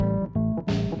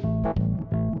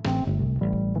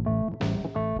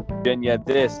And yet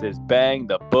this is Bang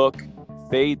the Book,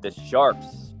 Fade the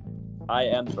Sharps. I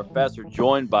am the professor,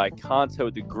 joined by Kanto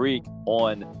the Greek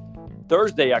on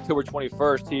Thursday, October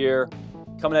 21st here,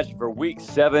 coming at you for week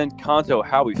 7. Kanto,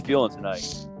 how are we feeling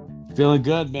tonight? Feeling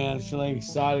good, man. Feeling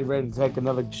excited, ready to take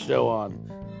another show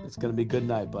on. It's going to be a good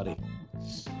night, buddy.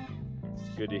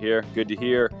 Good to hear. Good to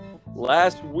hear.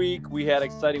 Last week, we had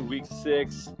exciting week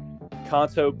 6.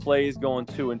 Kanto plays going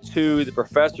 2-2. The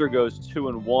professor goes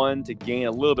 2-1 to gain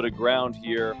a little bit of ground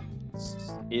here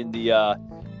in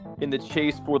the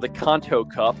chase for the Kanto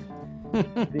Cup.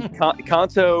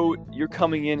 Kanto, you're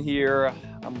coming in here.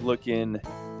 I'm looking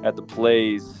at the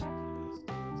plays.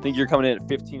 I think you're coming in at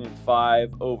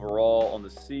 15-5 overall on the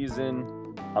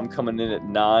season. I'm coming in at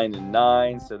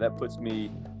 9-9, so that puts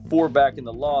me 4 back in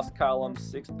the loss column,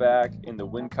 6 back in the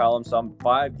win column. So I'm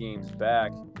 5 games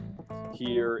back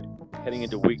here, heading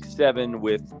into week 7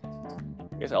 with,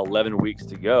 I guess, 11 weeks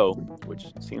to go, which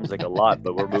seems like a lot,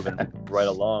 but we're moving right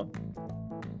along.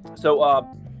 So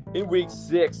in week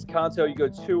 6, Kanto, you go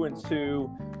 2-2,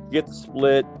 you get the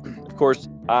split. Of course,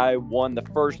 I won the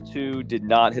first 2, did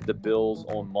not hit the Bills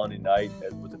on Monday night.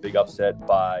 It was a big upset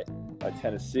by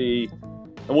Tennessee.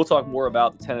 And we'll talk more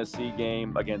about the Tennessee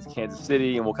game against Kansas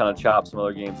City, and we'll kind of chop some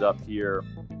other games up here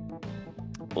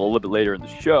a little bit later in the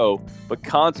show. But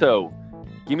Kanto,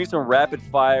 give me some rapid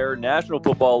fire National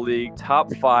Football League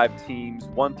top 5 teams,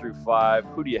 1 through 5.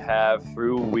 Who do you have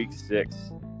through week 6?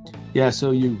 Yeah,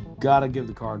 so you got to give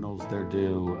the Cardinals their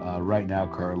due right now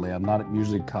currently. I'm not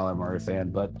usually a Kyler Murray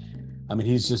fan, but, I mean,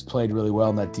 he's just played really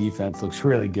well, and that defense looks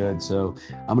really good. So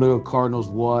I'm going to go Cardinals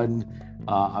 1.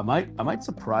 I might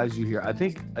surprise you here. I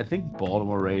think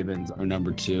Baltimore Ravens are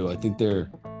number 2. I think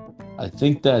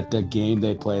that the game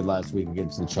they played last week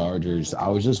against the Chargers, I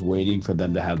was just waiting for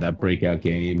them to have that breakout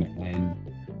game. And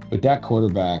with that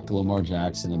quarterback, Lamar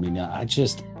Jackson, I mean,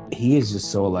 he is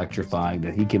just so electrifying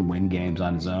that he can win games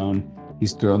on his own.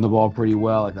 He's throwing the ball pretty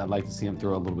well. I'd like to see him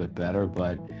throw a little bit better,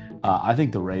 but I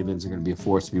think the Ravens are going to be a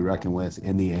force to be reckoned with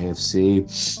in the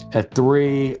AFC. At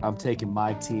 3, I'm taking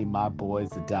my team, my boys,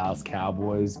 the Dallas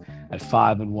Cowboys, at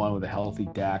 5-1 with a healthy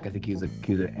Dak. I think he's an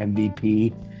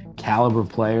MVP caliber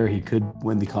player. He's definitely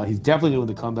going to win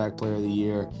the comeback player of the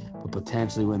year, but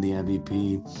potentially win the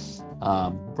MVP.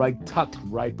 Tucked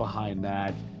right behind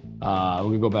that. We're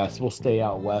going to go back. So we'll stay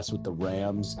out west with the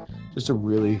Rams. Just a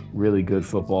really, really good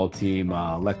football team.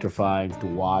 Electrifying to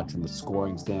watch from the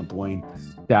scoring standpoint.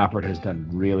 Stafford has done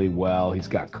really well. He's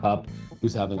got Kupp,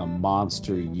 who's having a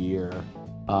monster year.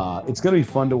 It's going to be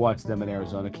fun to watch them in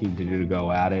Arizona continue to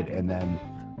go at it. And then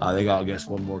they got, I guess,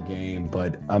 one more game.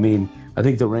 But, I mean, I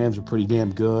think the Rams are pretty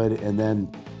damn good. And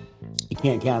then you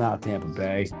can't count out Tampa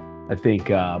Bay. I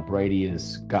think Brady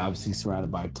is obviously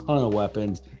surrounded by a ton of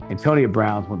weapons. Antonio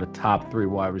Brown's one of the top 3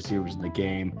 wide receivers in the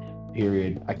game,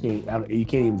 period. You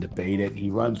can't even debate it. He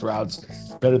runs routes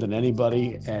better than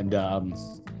anybody, and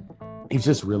he's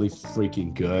just really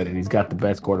freaking good. And he's got the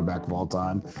best quarterback of all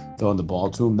time throwing the ball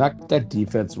to him. That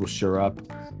defense will sure up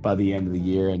by the end of the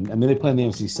year. And then they play in the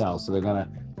NFC South, so they're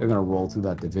gonna roll through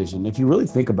that division. If you really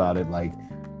think about it, like,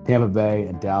 Tampa Bay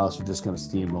and Dallas are just going to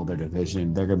steamroll their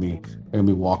division. They're going to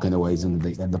be walking their ways into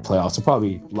the playoffs. They'll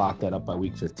probably lock that up by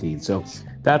week 15. So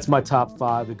that's my top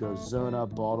 5. It goes Zona,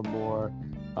 Baltimore,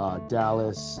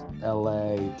 Dallas,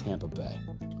 LA, Tampa Bay.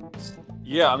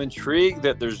 Yeah, I'm intrigued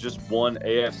that there's just one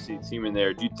AFC team in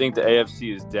there. Do you think the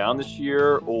AFC is down this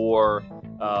year, or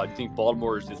do you think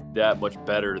Baltimore is just that much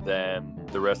better than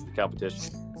the rest of the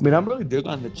competition? I mean, I'm really big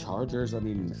on the Chargers. I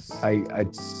mean,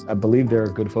 I believe they're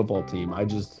a good football team. I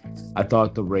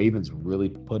thought the Ravens really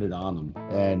put it on them.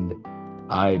 And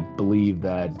I believe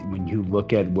that when you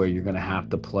look at where you're going to have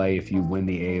to play if you win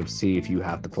the AFC, if you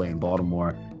have to play in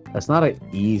Baltimore, that's not an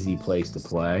easy place to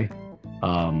play.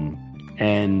 And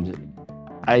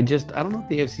I don't know if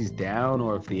the AFC's down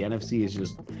or if the NFC is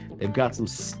just, they've got some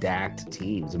stacked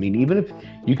teams. I mean, even if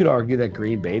you could argue that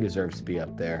Green Bay deserves to be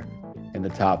up there in the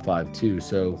top 5 too.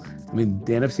 So, I mean,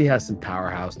 the NFC has some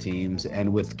powerhouse teams,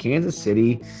 and with Kansas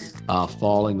City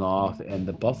falling off and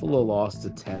the Buffalo loss to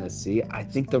Tennessee, I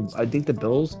think the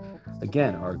Bills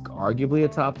again are arguably a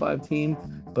top 5 team,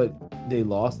 but they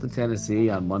lost to Tennessee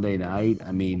on Monday night.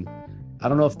 I mean, I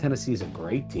don't know if Tennessee is a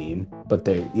great team, but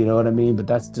you know what I mean? But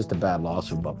that's just a bad loss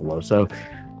for Buffalo. So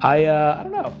I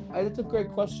don't know. It's a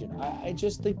great question. I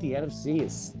just think the NFC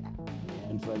is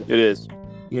stacked. It is.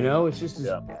 You know, it's just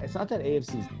It's not that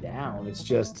AFC's down. It's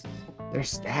just they're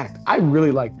stacked. I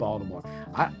really like Baltimore.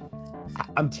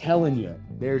 I'm telling you,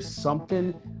 there's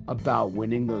something about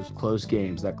winning those close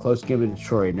games. That close game in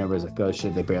Detroit, never is like, oh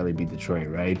shit, they barely beat Detroit,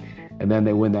 right? And then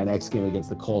they win that next game against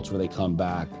the Colts where they come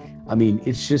back. I mean,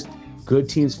 it's just good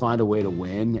teams find a way to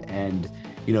win, and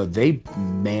they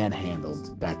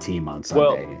manhandled that team on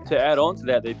Well, Sunday. to add on to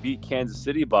that, they beat Kansas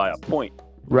City by a point.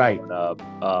 Right.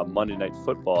 On Monday Night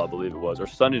Football, I believe it was, or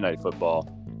Sunday Night Football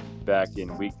back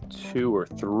in week 2 or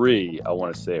 3, I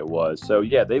want to say it was. So,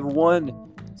 yeah, they've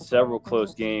won several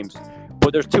close games.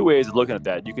 But there's two ways of looking at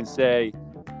that. You can say,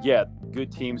 yeah,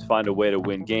 good teams find a way to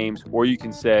win games, or you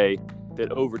can say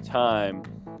that over time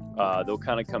they'll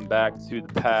kind of come back to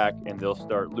the pack and they'll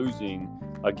start losing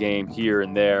a game here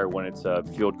and there when it's a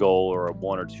field goal or a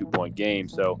 1 or 2 point game.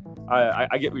 So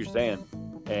I get what you're saying.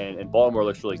 And Baltimore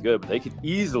looks really good, but they could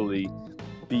easily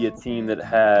be a team that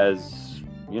has,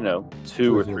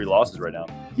 2 or 3 losses right now.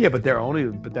 Yeah, but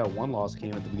that one loss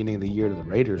came at the beginning of the year to the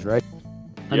Raiders, right?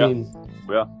 Yeah.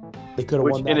 They could have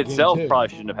won that in game itself too. Probably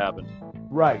shouldn't have happened.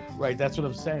 Right. That's what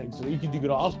I'm saying. So you could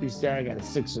also be staring at a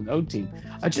 6-0 team.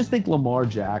 I just think Lamar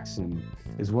Jackson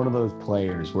is one of those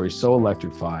players where he's so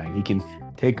electrifying. He can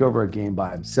take over a game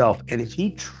by himself. And if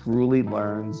he truly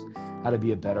learns how to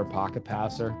be a better pocket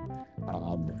passer,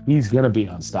 he's going to be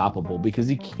unstoppable because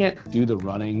he can't do the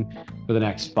running for the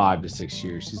next 5 to 6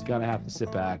 years. He's going to have to sit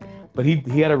back. But he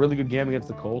had a really good game against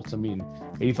the Colts. I mean,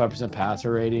 85%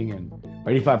 passer rating and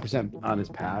 85% on his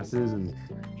passes. And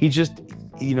he just,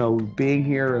 being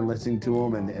here and listening to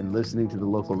him and listening to the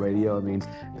local radio, I mean,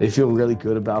 they feel really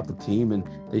good about the team, and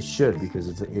they should because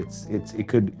it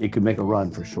could make a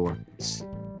run for sure.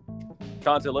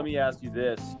 Conte, let me ask you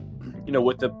this.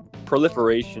 With the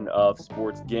proliferation of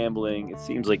sports gambling, it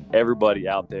seems like everybody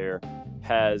out there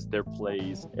has their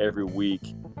plays every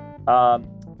week.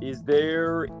 Is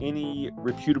there any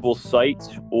reputable site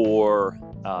or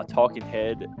talking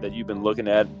head that you've been looking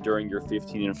at during your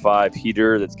 15-5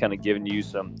 heater that's kind of giving you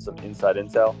some inside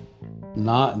intel?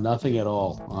 Nothing at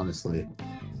all, honestly.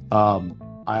 I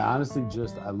honestly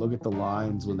I look at the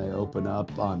lines when they open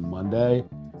up on Monday,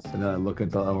 and then I look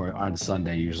at or on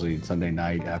Sunday, usually Sunday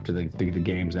night after the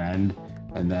games end,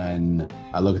 and then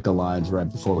I look at the lines right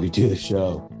before we do the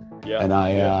show. Yeah. And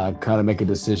I kind of make a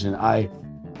decision.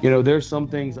 There's some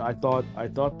things I thought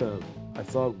last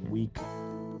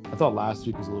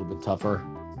week was a little bit tougher.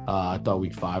 I thought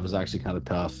week 5 was actually kind of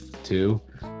tough too.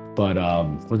 But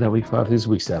was that week 5? This is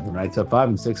week 7, right? So 5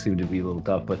 and 6 seem to be a little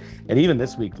tough. And even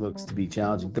this week looks to be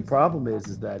challenging. The problem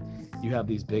is that you have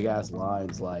these big ass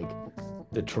lines like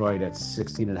Detroit at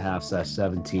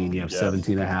 16.5/17. You have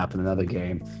 17.5 in another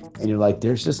game, and you're like,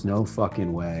 there's just no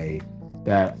fucking way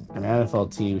that an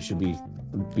NFL team should be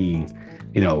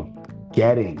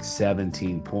getting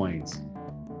 17 points.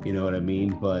 You know what I mean?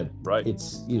 But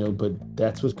it's, but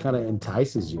that's what kind of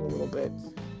entices you a little bit.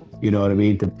 You know what I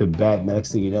mean? To bet,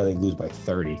 next thing you know, they lose by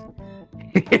 30.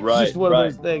 It's just one of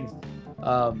those things.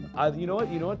 I've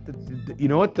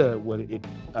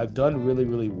done really,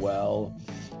 really well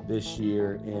this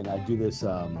year, and I do this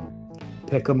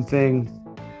pick'em thing.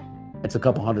 It's a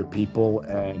couple hundred people,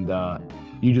 and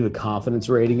you do the confidence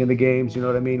rating in the games, you know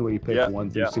what I mean? Where you pick 1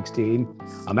 through 16.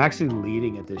 I'm actually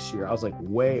leading it this year. I was like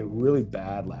really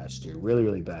bad last year. Really,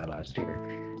 really bad last year.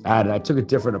 And I took a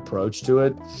different approach to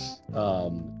it.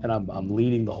 And I'm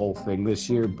leading the whole thing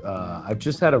this year. I've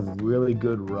just had a really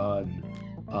good run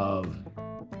of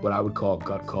what I would call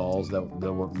gut calls that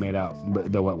were made out,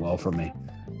 that went well for me.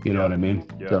 You know what I mean?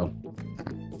 Yeah. So,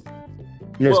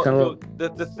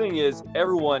 the thing is,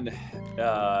 everyone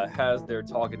has their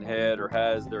talking head or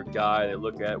has their guy they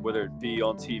look at, whether it be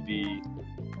on TV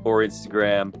or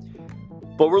Instagram.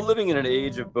 But we're living in an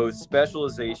age of both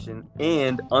specialization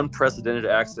and unprecedented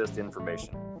access to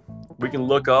information. We can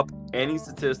look up any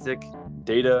statistic,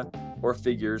 data, or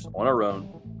figures on our own,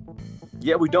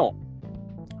 yet we don't.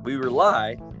 We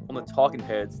rely on the talking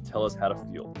heads to tell us how to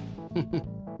feel.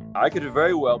 I could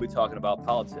very well be talking about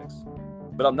politics,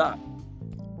 but I'm not.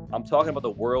 I'm talking about the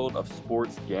world of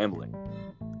sports gambling.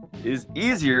 It is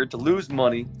easier to lose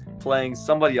money playing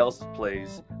somebody else's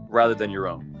plays rather than your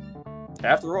own.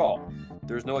 After all,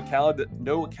 there's no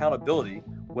accountability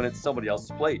when it's somebody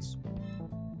else's plays.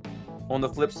 On the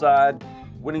flip side,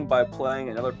 winning by playing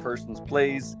another person's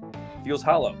plays feels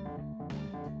hollow.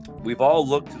 We've all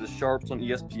looked to the sharps on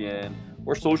ESPN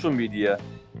or social media,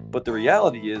 but the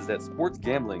reality is that sports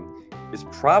gambling is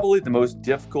probably the most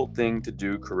difficult thing to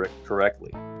do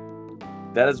correctly.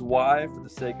 That is why, for the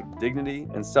sake of dignity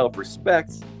and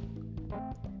self-respect,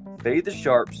 fade the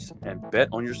sharps and bet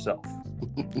on yourself.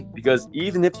 Because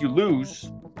even if you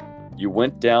lose, you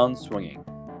went down swinging.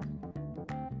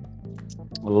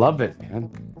 I love it,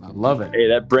 man. I love it. Hey,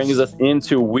 that brings us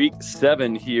into week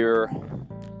 7 here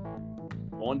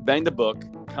on Bang the Book.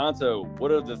 Kanto,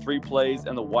 what are the 3 plays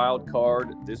and the wild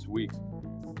card this week?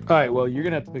 All right, well, you're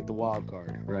gonna have to pick the wild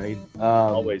card, right?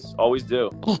 Always do.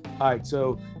 All right,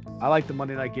 so I like the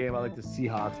Monday night game. I like the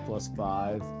Seahawks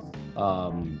 +5.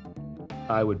 Um,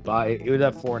 I would buy it. It was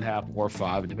at 4.5 or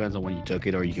 5. It depends on when you took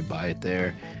it, or you could buy it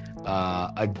there.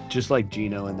 I just like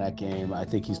Geno in that game. I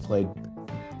think he's played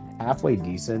halfway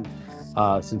decent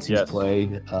since he's Yes.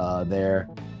 played there.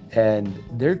 And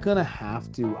they're going to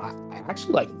have to. I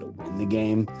actually like them to win the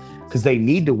game because they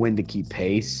need to win to keep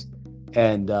pace.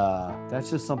 And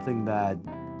that's just something that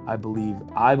I believe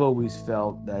I've always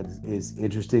felt that is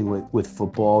interesting with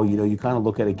football. You know, you kind of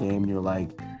look at a game and you're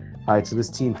like, all right, so this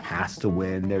team has to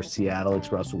win. They're Seattle.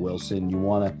 It's Russell Wilson. You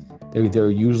want to.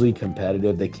 They're usually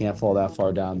competitive. They can't fall that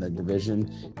far down the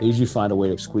division. They usually find a way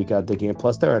to squeak out the game.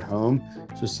 Plus, they're at home.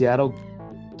 So Seattle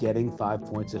getting 5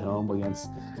 points at home against,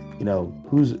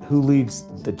 who leads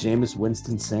the Jameis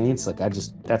Winston Saints?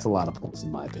 That's a lot of points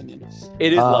in my opinion.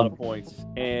 It is a lot of points.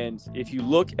 And if you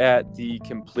look at the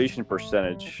completion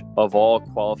percentage of all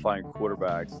qualifying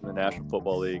quarterbacks in the National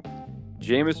Football League,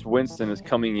 Jameis Winston is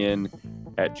coming in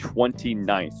at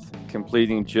 29th,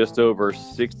 completing just over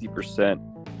 60%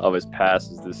 of his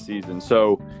passes this season.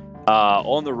 So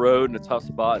on the road in a tough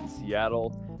spot in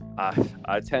Seattle,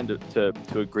 I tend to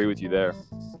agree with you there.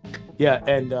 Yeah,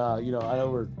 and I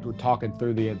know we're talking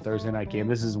through the Thursday night game.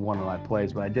 This isn't one of my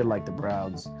plays, but I did like the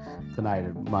Browns tonight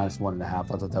at -1.5.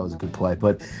 I thought that was a good play.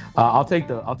 But I'll take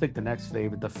the next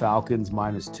favorite, the Falcons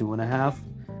 -2.5.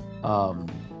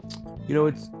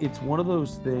 It's one of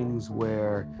those things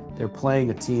where they're playing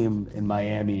a team in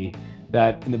Miami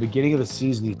that in the beginning of the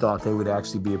season you thought they would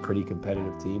actually be a pretty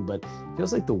competitive team, but it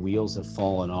feels like the wheels have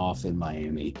fallen off in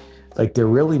Miami. Like they're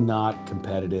really not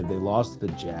competitive. They lost to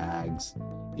the Jags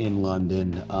in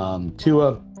London.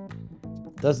 Tua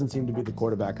doesn't seem to be the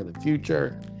quarterback of the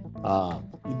future.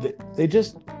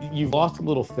 You've lost a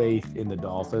little faith in the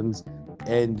Dolphins,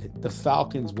 and the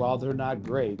Falcons, while they're not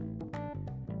great,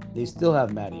 they still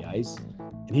have Matty Ice,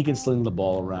 and he can sling the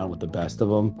ball around with the best of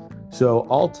them. So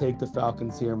I'll take the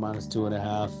Falcons here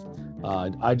 -2.5.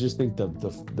 I just think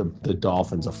the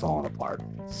Dolphins are falling apart.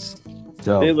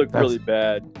 So they looked really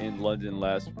bad in London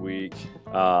last week.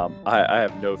 I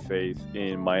have no faith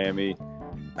in Miami.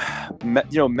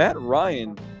 Matt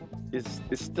Ryan is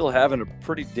still having a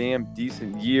pretty damn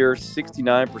decent year.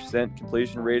 69%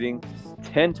 completion rating,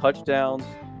 10 touchdowns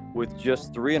with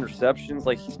just 3 interceptions.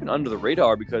 Like, he's been under the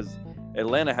radar because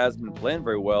Atlanta hasn't been playing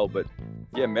very well. But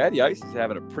yeah, Matty Ice is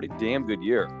having a pretty damn good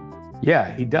year. Yeah,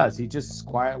 he does. He just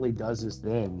quietly does his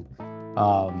thing.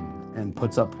 And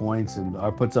puts up points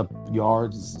or puts up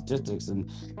yards and statistics, and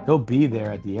he'll be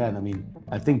there at the end. I mean,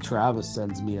 I think Travis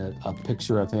sends me a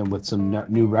picture of him with some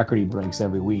new record he breaks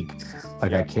every week.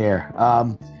 Like, I care.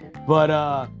 And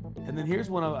then here's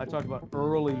one I talked about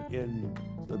early in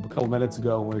a couple minutes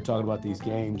ago when we were talking about these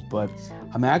games, but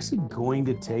I'm actually going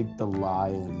to take the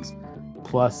Lions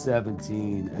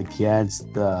 +17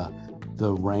 against the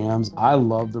Rams. I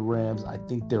love the Rams. I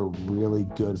think they're a really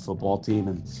good football team,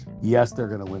 and yes, they're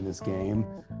going to win this game.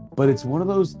 But it's one of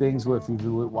those things where if you've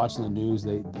been watching the news,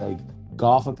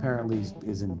 Goff apparently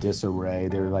is in disarray.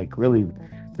 They're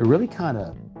really kind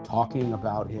of talking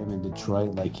about him in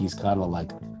Detroit like he's kind of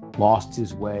like lost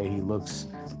his way. He looks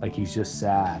like he's just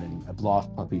sad and a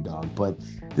lost puppy dog. But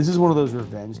this is one of those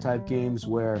revenge type games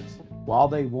where while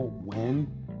they won't win,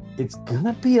 it's going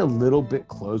to be a little bit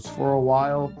close for a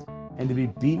while. And to be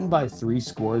beaten by 3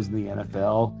 scores in the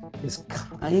NFL is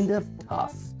kind of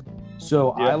tough.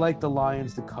 So yeah. I like the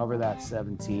Lions to cover that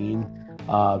 17,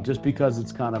 just because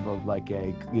it's kind of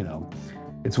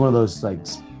it's one of those like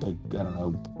I don't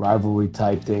know, rivalry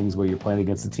type things where you're playing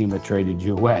against the team that traded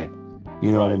you away.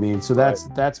 You know what I mean? So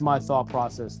that's my thought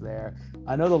process there.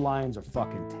 I know the Lions are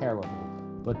fucking terrible,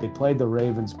 but they played the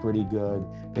Ravens pretty good.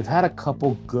 They've had a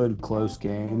couple good close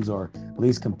games, or at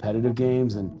least competitive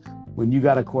games, and when you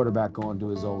got a quarterback going to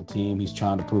his old team, he's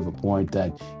trying to prove a point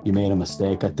that you made a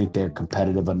mistake. I think they're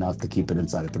competitive enough to keep it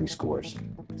inside of 3 scores.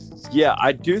 Yeah,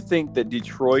 I do think that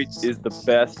Detroit is the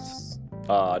best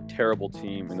terrible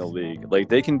team in the league. Like,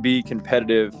 they can be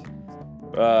competitive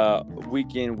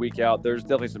week in, week out. There's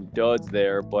definitely some duds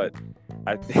there, but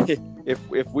I think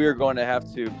if we're going to have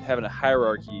a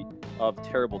hierarchy of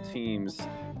terrible teams,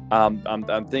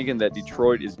 I'm thinking that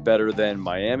Detroit is better than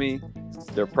Miami.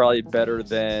 They're probably better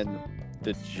than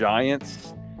the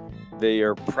Giants. They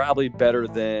are probably better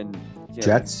than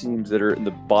Jets teams that are in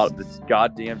the bottom. The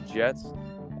goddamn Jets.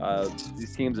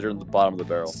 These teams that are in the bottom of the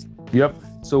barrel. Yep.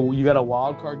 So you got a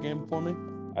wild card game for me?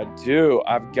 I do.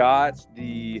 I've got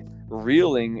the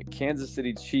reeling Kansas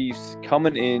City Chiefs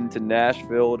coming into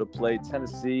Nashville to play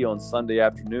Tennessee on Sunday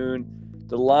afternoon.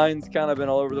 The line's kind of been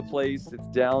all over the place. It's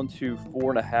down to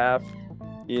 4.5.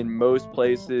 in most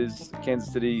places.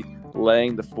 Kansas City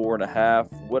laying the 4.5.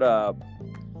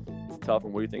 It's a tough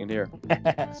one. What are you thinking here?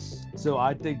 So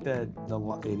I think that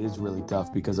it is really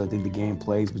tough because I think the game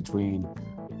plays between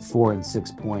 4 and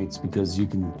 6 points because you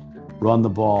can run the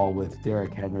ball with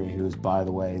Derrick Henry, who is, by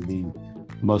the way, the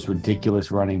most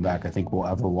ridiculous running back I think we'll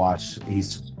ever watch.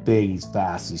 He's big, he's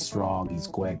fast, he's strong, he's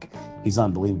quick, he's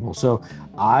unbelievable. So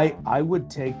I would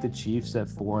take the Chiefs at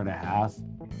 4.5.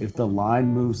 If the line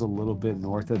moves a little bit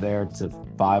north of there to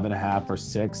 5.5 or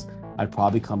 6, I'd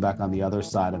probably come back on the other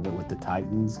side of it with the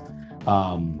Titans,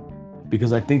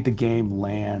 because I think the game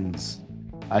lands.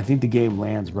 I think the game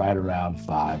lands right around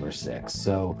 5 or 6.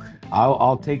 So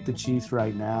I'll take the Chiefs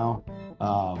right now.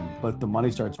 But the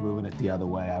money starts moving it the other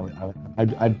way.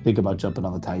 I'd think about jumping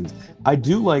on the Titans. I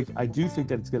do think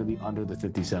that it's going to be under the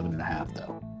 57.5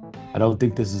 though. I don't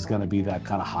think this is going to be that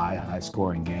kind of high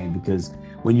scoring game because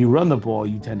when you run the ball,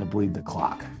 you tend to bleed the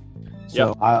clock. So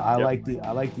Yep. I Yep.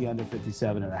 like the under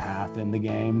 57.5 in the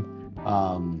game,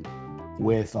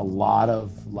 with a lot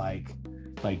of like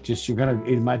just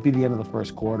it might be the end of the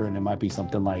first quarter and it might be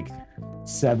something like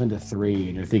 7-3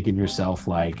 and you're thinking to yourself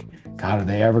like, God, are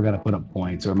they ever going to put up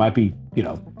points? Or it might be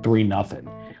 3-0.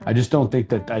 I just don't think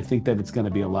that. I think that it's going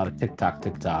to be a lot of tick tock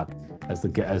as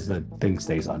the thing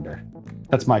stays under.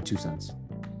 That's my 2 cents.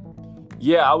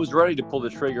 Yeah, I was ready to pull the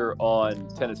trigger on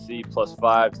Tennessee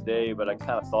 +5 today, but I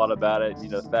kind of thought about it.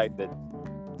 The fact that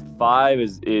 5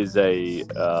 is a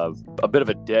bit of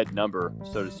a dead number,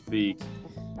 so to speak.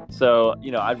 So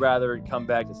I'd rather come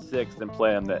back to 6 than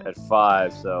play them at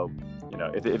 5. So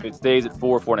if it stays at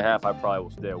 4.5, I probably will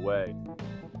stay away.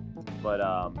 But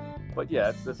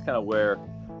yeah, that's kind of where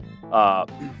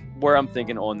I'm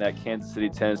thinking on that Kansas City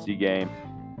Tennessee game.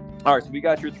 All right, so we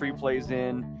got your 3 plays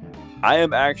in. I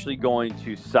am actually going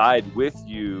to side with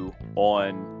you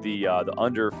on the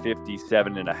under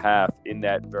 57.5 in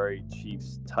that very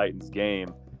Chiefs-Titans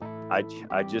game.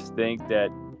 I just think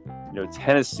that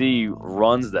Tennessee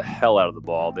runs the hell out of the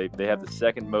ball. They have the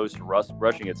second most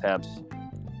rushing attempts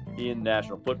in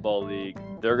National Football League.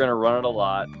 They're going to run it a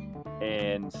lot,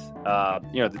 and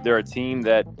they're a team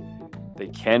that they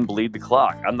can bleed the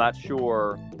clock. I'm not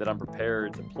sure that I'm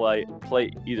prepared to play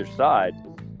either side,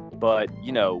 but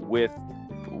with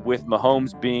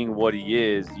Mahomes being what he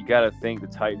is, you got to think the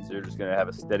Titans are just going to have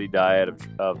a steady diet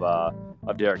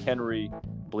of Derrick Henry,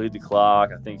 bleed the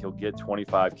clock. I think he'll get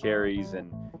 25 carries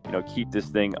and keep this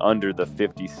thing under the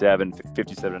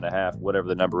 57.5, whatever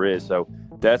the number is. So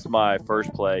that's my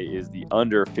first play, is the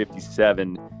under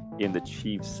 57 in the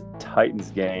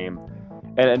Chiefs-Titans game.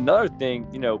 And another thing,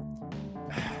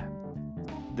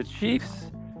 the Chiefs,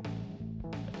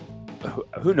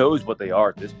 who knows what they are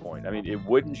at this point? I mean, it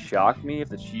wouldn't shock me if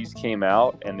the Chiefs came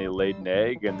out and they laid an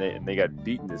egg and they got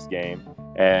beaten this game.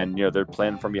 And, they're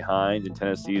playing from behind and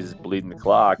Tennessee is bleeding the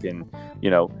clock. And,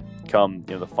 come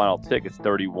the final tick, it's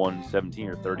 31-17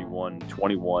 or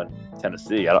 31-21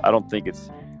 Tennessee. I don't think it's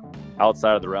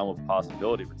outside of the realm of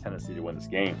possibility for Tennessee to win this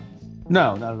game.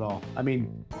 No, not at all. I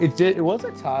mean, it was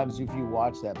at times, if you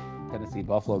watch that Tennessee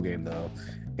Buffalo game though,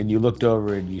 and you looked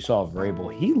over and you saw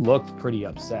Vrabel, he looked pretty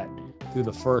upset through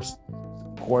the first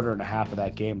quarter and a half of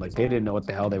that game. Like they didn't know what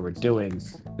the hell they were doing.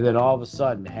 And then all of a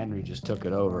sudden Henry just took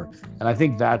it over. And I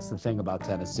think that's the thing about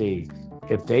Tennessee.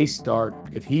 If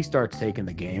he starts taking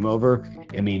the game over,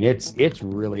 I mean, it's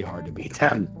really hard to beat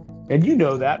them. And you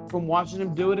know that from watching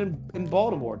him do it in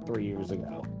Baltimore 3 years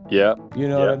ago. Yeah. You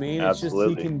know what I mean?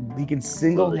 Absolutely. It's just he can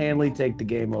single-handedly take the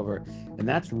game over. And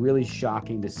that's really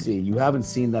shocking to see. You haven't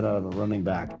seen that out of a running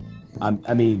back,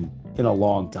 I mean, in a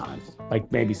long time.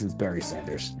 Like maybe since Barry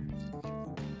Sanders.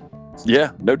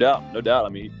 Yeah, no doubt. I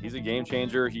mean, he's a game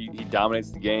changer. He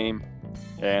dominates the game.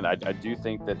 And I do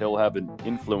think that he'll have an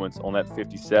influence on that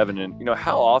 57. And,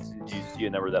 how often do you see a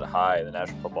number that high in the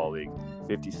National Football League?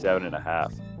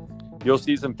 57.5. You'll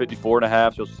see some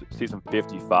 54.5s. You'll see some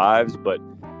 55s. But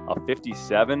a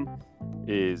 57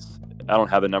 is – I don't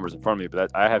have the numbers in front of me,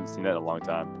 but I haven't seen that in a long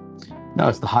time. No,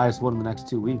 it's the highest one in the next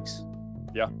 2 weeks.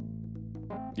 Yeah.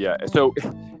 Yeah. So,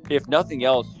 if nothing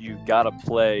else, you got to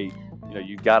play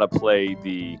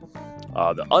the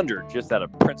under just out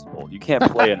of principle. You can't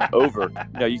play an over.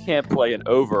 You can't play an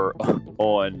over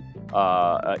on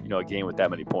a game with that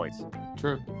many points.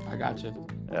 True. I got you.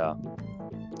 Yeah.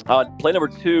 Play number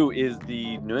 2 is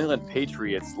the New England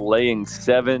Patriots laying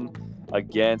 7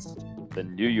 against the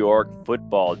New York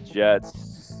Football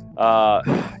Jets.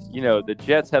 The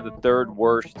Jets have the 3rd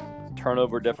worst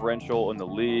turnover differential in the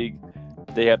league.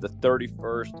 They have the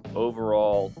 31st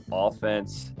overall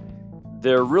offense.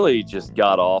 They're really just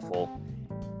god-awful.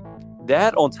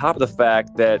 That on top of the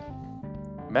fact that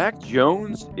Mac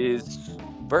Jones is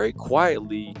very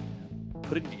quietly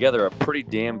putting together a pretty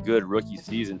damn good rookie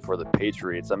season for the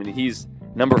Patriots. I mean, he's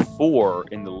number 4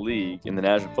 in the league, in the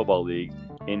National Football League,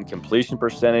 in completion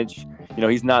percentage.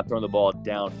 He's not throwing the ball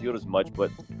downfield as much,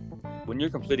 but when you're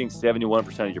completing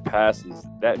 71% of your passes,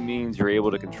 that means you're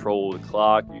able to control the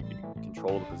clock, you can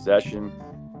control the possession.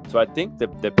 So I think the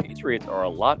Patriots are a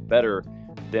lot better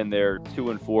than their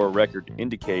 2-4 record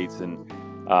indicates, and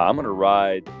I'm going to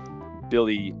ride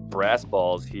Billy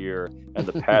Brassballs here and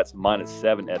the Pats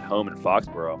 -7 at home in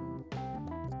Foxborough.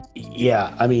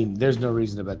 Yeah, I mean, there's no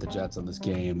reason to bet the Jets on this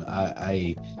game.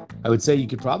 I would say you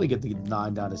could probably get the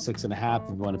 9 down to 6.5 if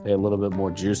you want to pay a little bit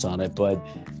more juice on it. But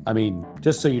I mean,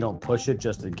 just so you don't push it,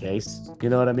 just in case. You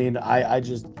know what I mean? But I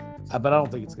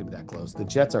don't think it's gonna be that close. The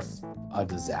Jets are a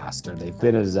disaster. They've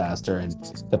been a disaster, and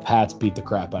the Pats beat the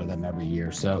crap out of them every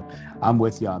year. So I'm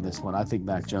with you on this one. I think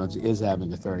Mac Jones is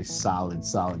having a very solid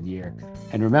year.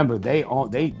 And remember, they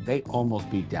almost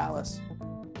beat Dallas.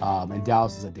 And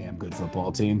Dallas is a damn good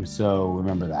football team, so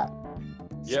remember that.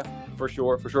 Yeah, for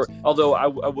sure. Although I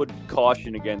would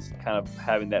caution against kind of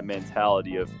having that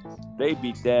mentality of they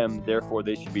beat them, therefore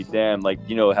they should beat them. Like,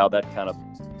 how that kind of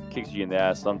kicks you in the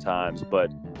ass sometimes,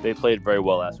 but they played very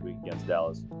well last week against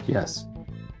Dallas. Yes.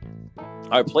 All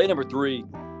right, play number three.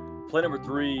 Play number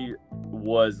 3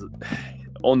 was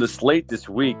on the slate this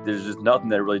week. There's just nothing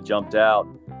that really jumped out.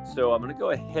 So I'm going to go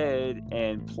ahead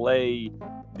and play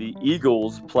the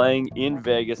Eagles playing in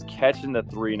Vegas, catching the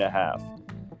 3.5.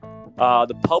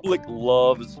 The public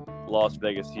loves Las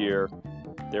Vegas here.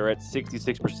 They're at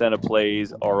 66% of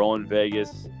plays are on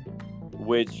Vegas,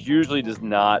 which usually does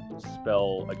not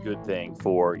spell a good thing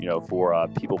for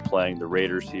people playing the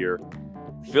Raiders here.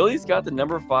 Philly's got the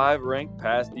number 5 ranked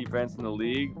pass defense in the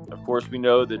league. Of course, we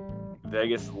know that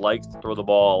Vegas likes to throw the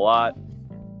ball a lot.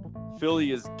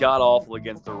 Philly is god-awful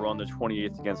against the run, the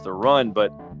 28th against the run,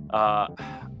 but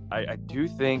I do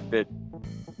think that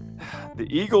the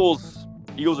Eagles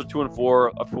are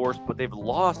 2-4, of course, but they've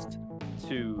lost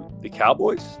to the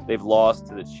Cowboys, they've lost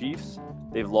to the Chiefs,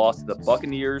 they've lost to the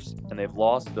Buccaneers, and they've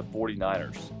lost to the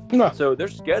 49ers. No. So their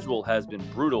schedule has been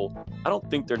brutal. I don't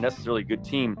think they're necessarily a good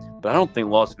team, but I don't think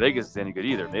Las Vegas is any good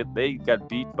either. They got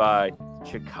beat by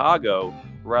Chicago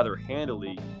rather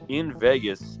handily in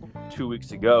Vegas 2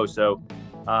 weeks ago. So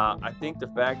I think the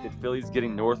fact that Philly's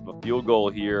getting north of a field goal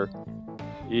here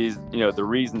is, the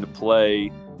reason to play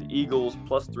the Eagles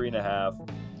plus 3.5.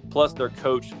 Plus, their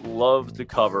coach loves to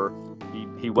cover.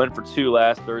 He went for 2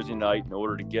 last Thursday night in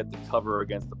order to get the cover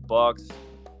against the Bucs.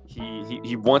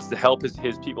 He wants to help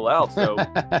his people out. So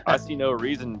I see no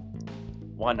reason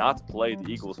why not to play the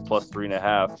Eagles plus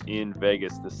 3.5 in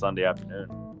Vegas this Sunday afternoon.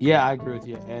 Yeah, I agree with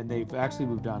you. And they've actually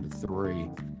moved down to 3.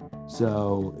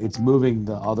 So it's moving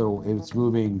the other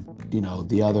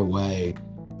way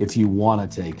if you want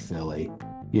to take Philly,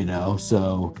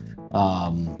 So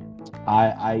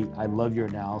I love your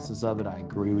analysis of it. I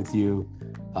agree with you.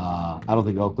 I don't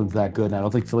think Oakland's that good. And I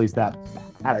don't think Philly's that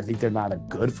bad. I think they're not a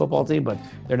good football team, but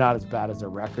they're not as bad as their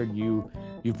record. You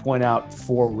point out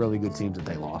 4 really good teams that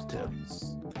they lost to.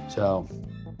 So,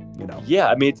 Yeah,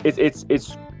 I mean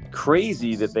it's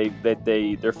crazy that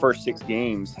their first 6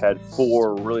 games had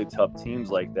 4 really tough teams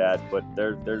like that, but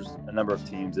there's a number of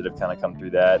teams that have kind of come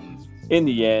through that. And in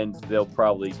the end, they'll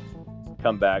probably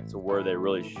come back to where they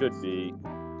really should be.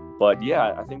 But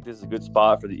yeah, I think this is a good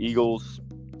spot for the Eagles.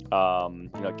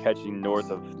 Catching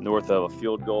north of a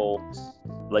field goal.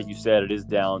 Like you said, it is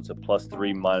down to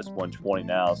 +3 -120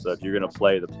 now. So if you're going to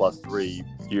play the +3,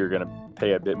 you're going to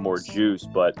pay a bit more juice.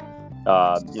 But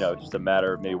it's just a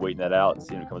matter of maybe waiting that out and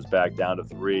seeing if it comes back down to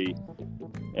 3,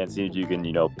 and seeing if you can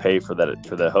pay for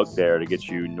the hook there to get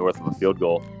you north of a field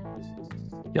goal.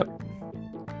 Yep.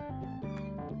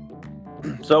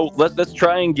 So let's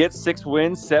try and get 7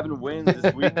 wins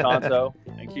this week, Tonto,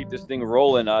 and keep this thing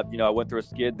rolling. I went through a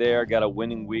skid there, got a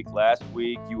winning week last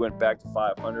week. You went back to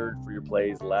 500 for your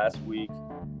plays last week,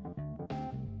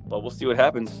 but we'll see what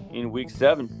happens in week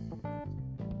 7.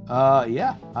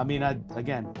 Yeah. I mean,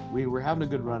 we're having a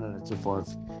good run at it so far.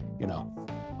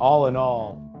 All in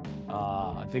all,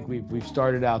 I think we've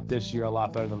started out this year a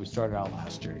lot better than we started out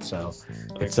last year. So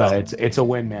it's a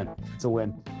win, man. It's a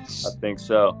win. I think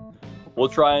so. We'll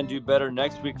try and do better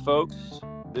next week, folks.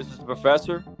 This is the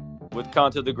Professor with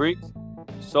Conto the Greek.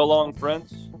 So long,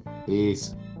 friends.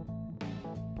 Peace.